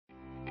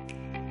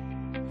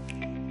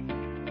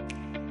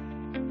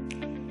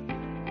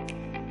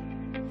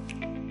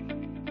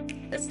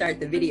start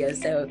the video.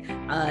 So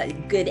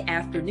good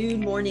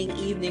afternoon, morning,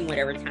 evening,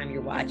 whatever time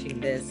you're watching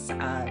this.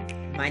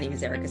 My name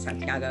is Erika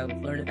Santiago,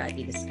 Learn About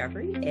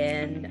E-Discovery,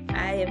 and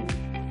I am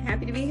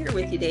happy to be here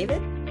with you,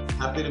 David.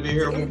 Happy to be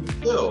here with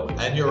you too.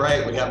 And you're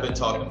right, we have been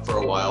talking for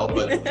a while,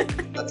 but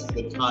that's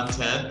good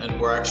content. And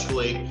we're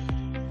actually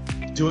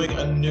doing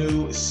a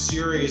new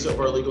series of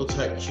our Legal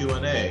Tech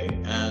Q&A.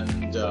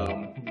 And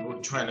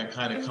we're trying to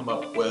kind of come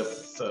up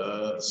with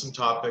some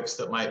topics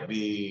that might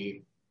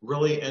be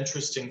really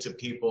interesting to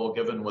people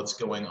given what's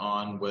going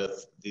on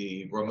with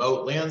the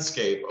remote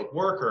landscape of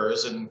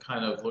workers, and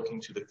kind of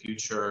looking to the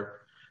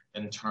future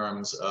in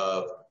terms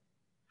of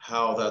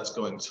how that's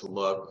going to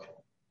look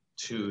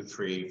 2,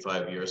 3,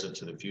 5 years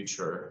into the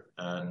future.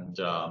 And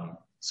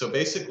so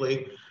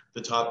basically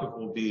the topic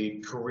will be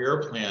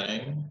career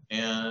planning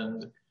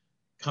and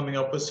coming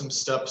up with some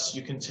steps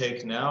you can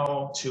take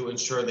now to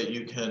ensure that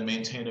you can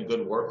maintain a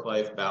good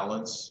work-life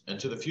balance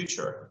into the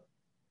future.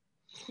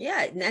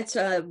 Yeah, and that's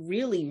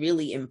really,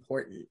 really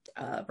important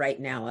right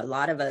now. A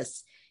lot of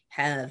us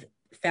have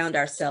found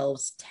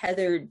ourselves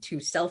tethered to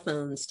cell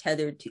phones,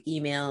 tethered to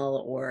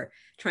email, or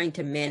trying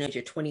to manage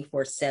a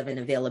 24/7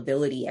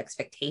 availability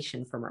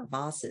expectation from our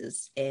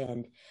bosses.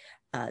 And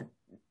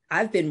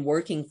I've been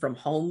working from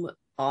home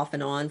off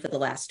and on for the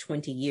last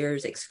 20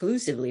 years,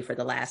 exclusively for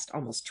the last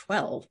almost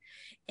 12.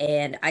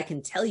 And I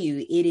can tell you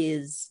it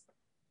is,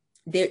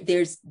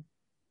 there's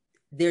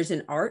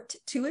an art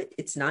to it.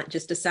 It's not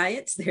just a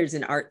science. There's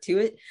an art to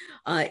it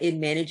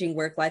in managing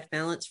work-life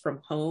balance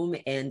from home.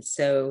 And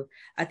so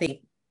I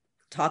think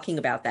talking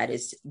about that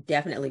is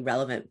definitely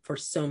relevant for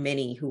so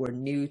many who are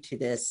new to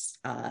this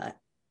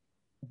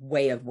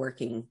way of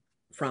working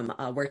from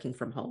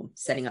home,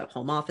 setting up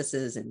home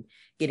offices and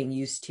getting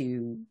used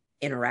to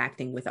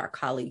interacting with our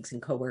colleagues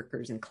and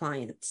coworkers and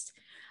clients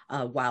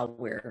while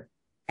we're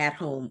at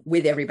home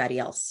with everybody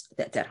else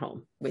that's at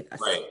home with us.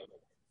 Right.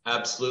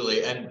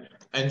 Absolutely. And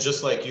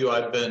just like you,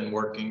 I've been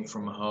working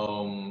from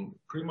home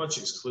pretty much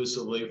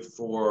exclusively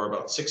for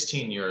about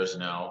 16 years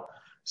now.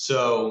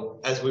 So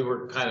as we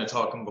were kind of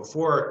talking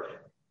before,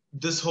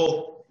 this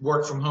whole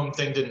work from home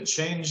thing didn't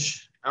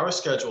change our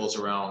schedules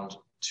around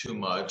too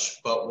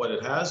much, but what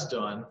it has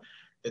done,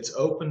 it's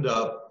opened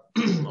up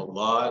a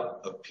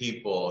lot of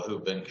people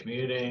who've been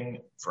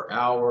commuting for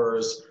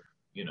hours,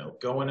 you know,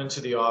 going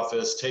into the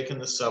office, taking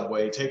the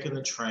subway, taking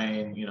the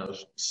train, you know,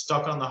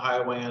 stuck on the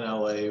highway in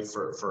LA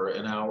for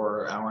an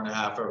hour, hour and a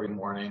half every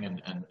morning,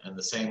 and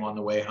the same on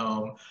the way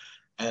home.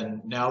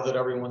 And now that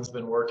everyone's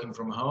been working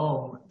from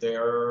home,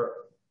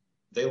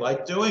 they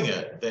like doing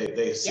it.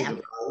 They see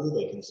the value,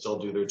 they can still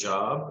do their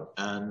job,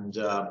 and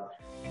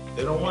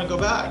they don't want to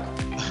go back.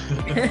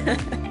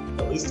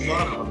 At least a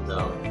lot of them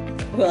don't.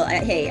 Well,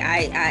 hey,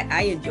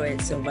 I enjoy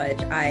it so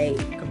much. I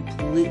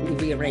completely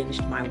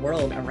rearranged my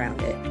world around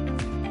it.